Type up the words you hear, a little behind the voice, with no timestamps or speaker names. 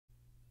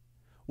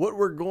What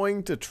we're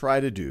going to try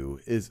to do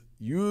is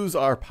use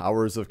our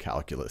powers of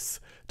calculus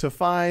to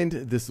find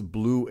this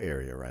blue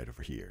area right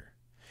over here.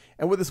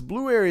 And what this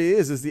blue area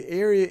is the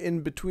area in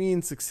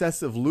between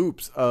successive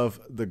loops of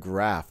the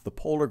graph. The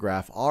polar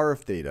graph r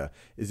of theta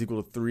is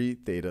equal to 3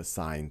 theta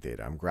sine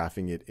theta. I'm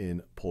graphing it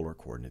in polar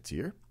coordinates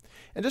here.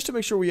 And just to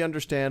make sure we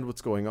understand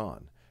what's going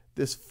on,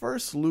 this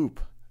first loop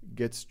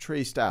gets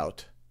traced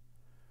out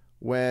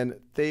when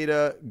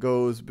theta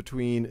goes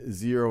between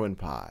 0 and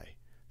pi.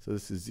 So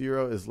this is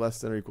 0 is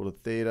less than or equal to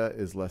theta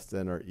is less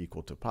than or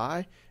equal to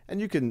pi. And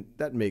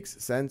that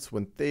makes sense.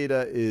 When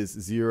theta is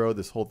 0,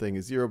 this whole thing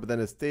is 0. But then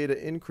as theta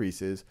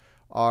increases,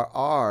 our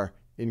r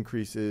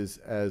increases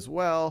as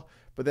well.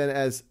 But then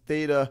as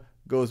theta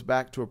goes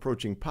back to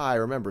approaching pi,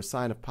 remember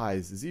sine of pi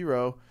is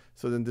 0.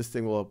 So then this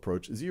thing will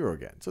approach 0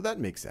 again. So that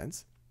makes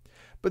sense.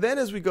 But then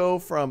as we go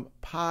from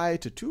pi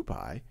to 2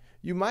 pi,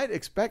 you might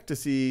expect to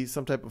see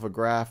some type of a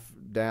graph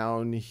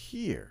down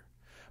here.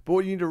 But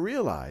what you need to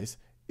realize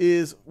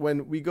is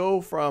when we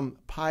go from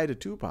pi to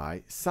 2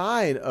 pi,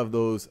 sine of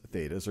those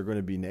thetas are going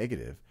to be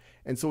negative.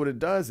 And so what it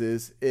does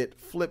is it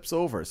flips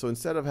over. So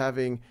instead of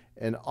having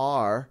an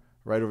r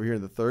right over here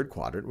in the third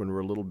quadrant, when we're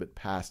a little bit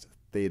past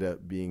theta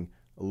being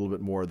a little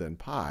bit more than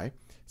pi,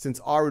 since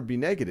r would be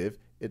negative,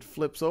 it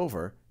flips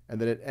over, and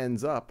then it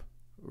ends up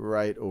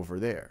right over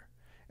there.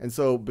 And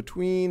so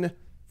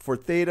for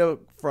theta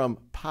from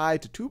pi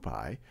to 2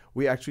 pi,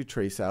 we actually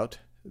trace out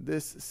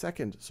this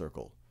second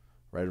circle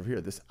right over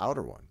here, this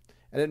outer one.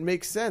 And it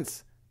makes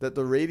sense that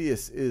the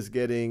radius is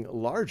getting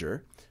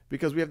larger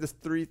because we have this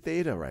 3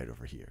 theta right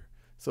over here.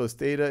 So as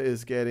theta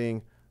is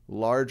getting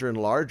larger and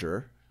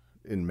larger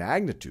in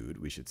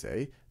magnitude, we should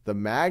say, the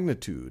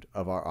magnitude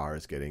of our r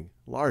is getting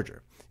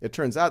larger. It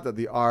turns out that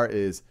the r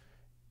it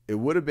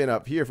would have been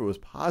up here if it was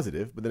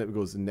positive, but then it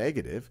goes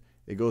negative.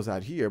 It goes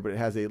out here, but it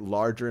has a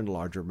larger and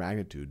larger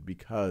magnitude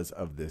because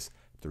of this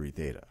 3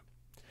 theta.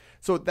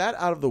 So with that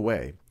out of the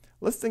way,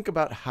 let's think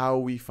about how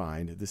we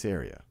find this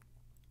area.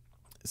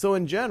 So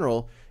in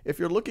general, if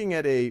you're looking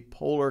at a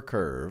polar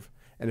curve,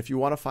 and if you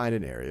want to find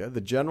an area,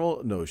 the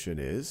general notion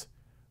is,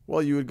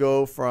 well, you would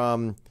go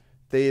from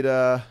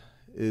theta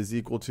is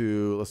equal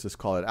to, let's just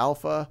call it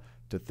alpha,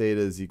 to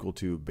theta is equal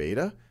to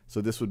beta. So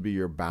this would be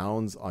your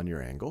bounds on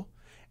your angle.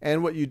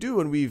 And what you do,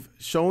 and we've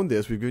shown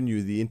this, we've given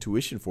you the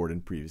intuition for it in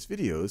previous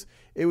videos,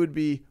 it would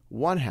be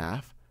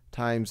 1/2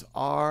 times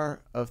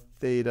r of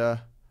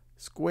theta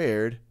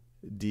squared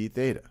d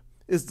theta.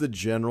 Is the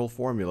general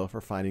formula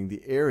for finding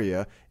the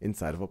area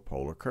inside of a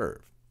polar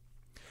curve.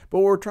 But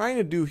what we're trying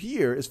to do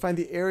here is find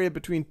the area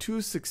between 2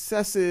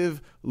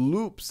 successive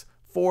loops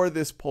for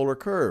this polar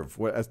curve,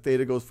 as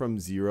theta goes from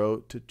 0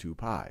 to 2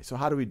 pi. So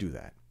how do we do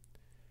that?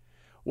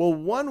 Well,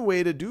 one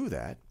way to do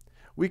that,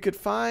 we could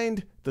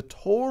find the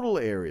total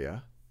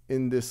area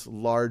in this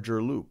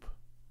larger loop,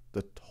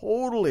 the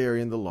total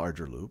area in the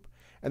larger loop,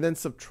 and then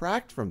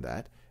subtract from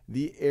that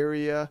the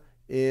area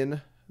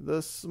in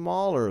the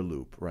smaller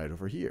loop right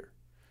over here.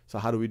 So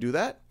how do we do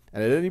that?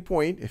 And at any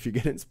point, if you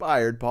get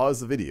inspired,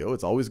 pause the video.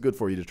 It's always good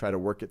for you to try to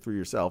work it through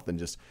yourself than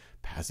just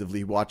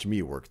passively watch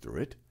me work through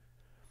it.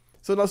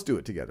 So let's do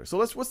it together. So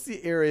what's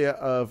the area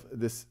of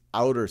this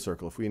outer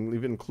circle if we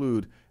even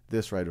include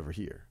this right over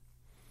here?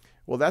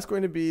 Well, that's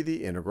going to be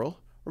the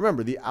integral.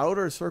 Remember, the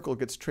outer circle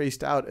gets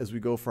traced out as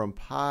we go from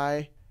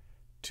pi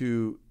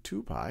to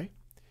 2 pi,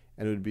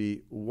 and it would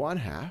be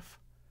 1/2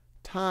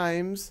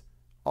 times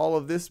all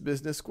of this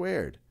business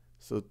squared.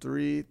 So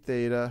 3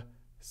 theta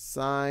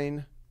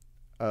sine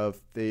of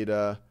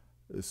theta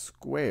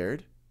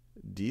squared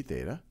d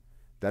theta.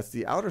 That's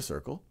the outer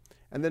circle.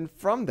 And then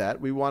from that,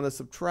 we want to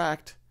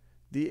subtract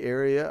the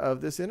area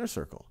of this inner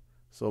circle.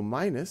 So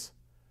minus,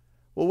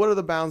 well, what are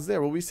the bounds there?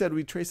 Well, we said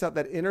we trace out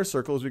that inner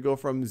circle as we go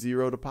from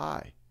 0 to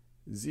pi.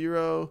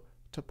 0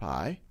 to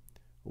pi,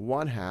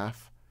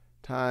 1/2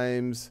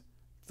 times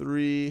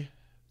 3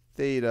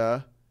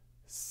 theta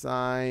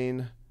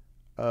sine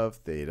of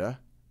theta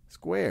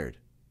squared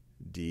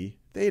d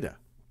theta.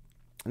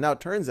 Now,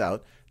 it turns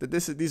out that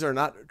these are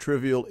not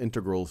trivial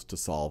integrals to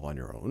solve on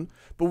your own,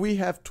 but we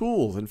have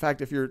tools. In fact,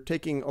 if you're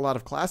taking a lot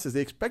of classes, they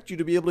expect you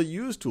to be able to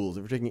use tools.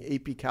 If you're taking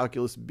AP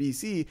Calculus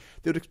BC,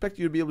 they would expect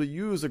you to be able to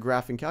use a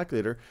graphing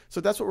calculator. So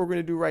that's what we're going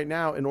to do right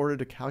now in order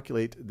to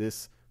calculate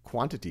this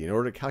quantity, in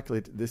order to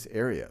calculate this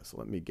area. So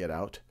let me get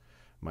out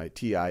my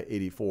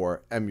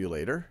TI-84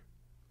 emulator.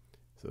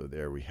 So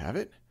there we have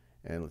it.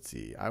 And let's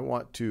see, I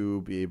want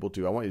you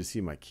to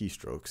see my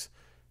keystrokes.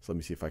 So let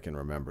me see if I can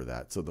remember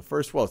that. So the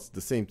first, well, it's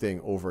the same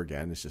thing over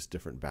again. It's just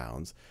different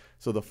bounds.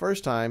 So the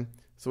first time,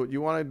 so what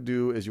you want to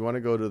do is you want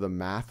to go to the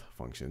math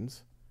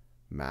functions,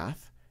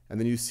 math, and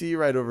then you see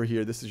right over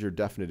here, this is your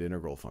definite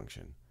integral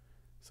function.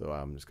 So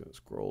I'm just going to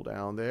scroll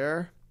down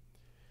there.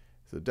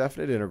 So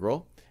definite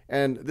integral.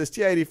 And this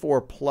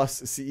TI-84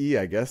 plus CE,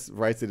 I guess,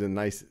 writes it in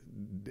nice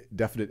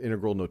definite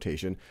integral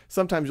notation.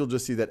 Sometimes you'll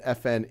just see that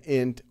fn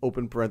int,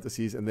 open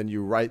parentheses, and then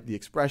you write the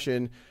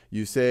expression,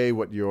 you say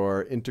what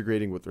you're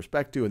integrating with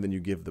respect to, and then you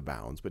give the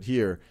bounds. But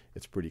here,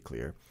 it's pretty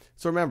clear.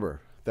 So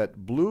remember,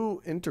 that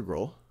blue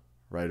integral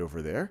right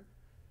over there,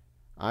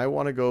 I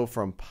want to go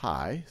from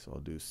pi, so I'll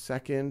do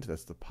second,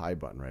 that's the pi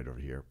button right over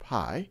here,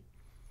 pi,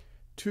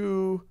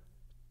 to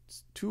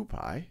 2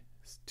 pi,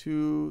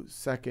 2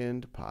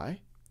 second pi,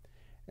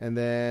 and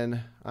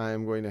then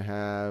I'm going to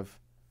have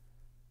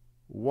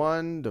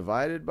 1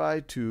 divided by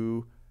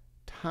 2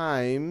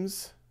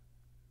 times,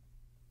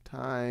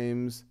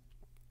 and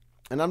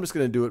I'm just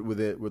going to do it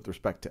with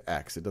respect to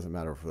x. It doesn't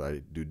matter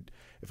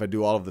if I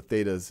do all of the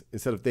thetas,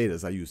 instead of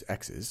thetas, I use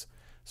x's.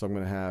 So I'm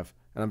going to have,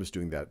 and I'm just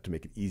doing that to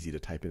make it easy to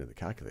type into the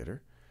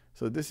calculator.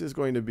 So this is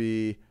going to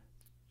be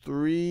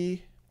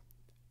 3x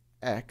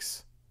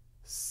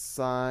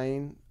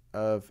sine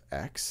of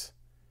x,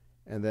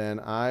 and then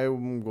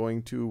I'm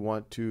going to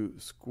want to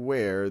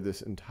square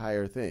this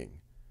entire thing.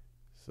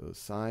 So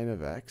sine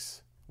of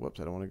x,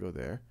 whoops, I don't want to go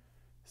there.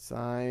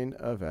 Sine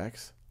of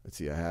x, let's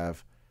see, I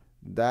have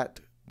that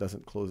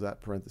doesn't close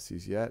that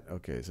parentheses yet.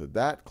 Okay, so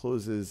that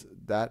closes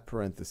that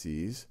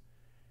parentheses,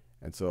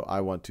 and so I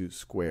want to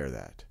square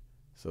that.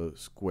 So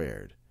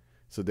squared.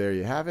 So there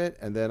you have it,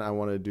 and then I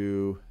want to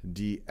do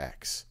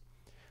dx.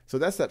 So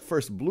that's that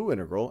first blue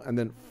integral, and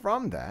then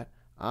from that,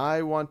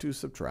 I want to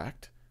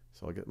subtract.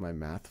 So I'll get my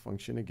math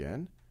function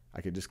again.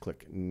 I could just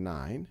click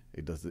 9.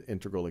 It does the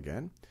integral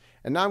again.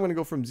 And now I'm going to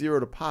go from 0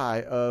 to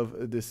pi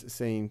of this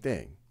same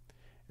thing.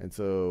 And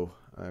so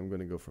I'm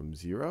going to go from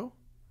 0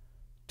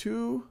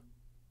 to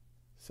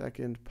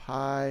second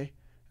pi,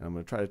 and I'm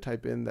going to try to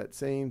type in that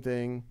same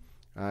thing.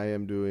 I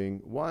am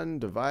doing 1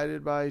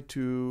 divided by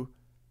 2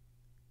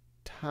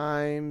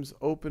 times,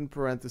 open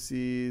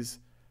parentheses,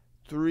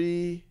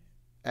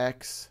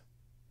 3x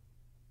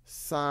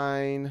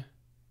sine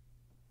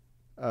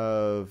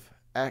of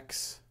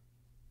x,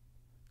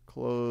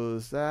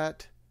 close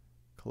that,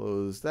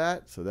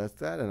 so that's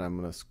that, and I'm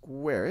going to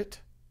square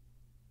it,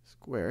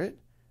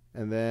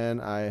 and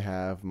then I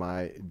have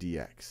my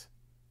dx.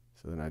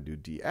 So then I do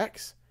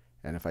dx,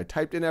 and if I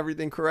typed in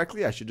everything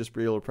correctly, I should just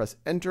be able to press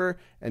enter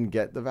and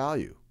get the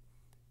value.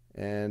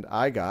 And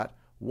I got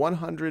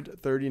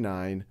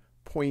 139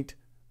 point,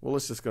 well,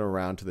 let's just go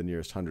around to the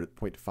nearest hundredth,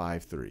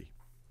 0.53.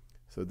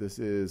 So this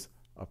is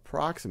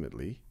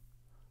approximately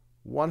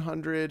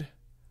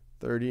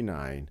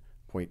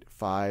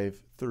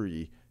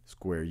 139.53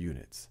 square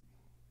units.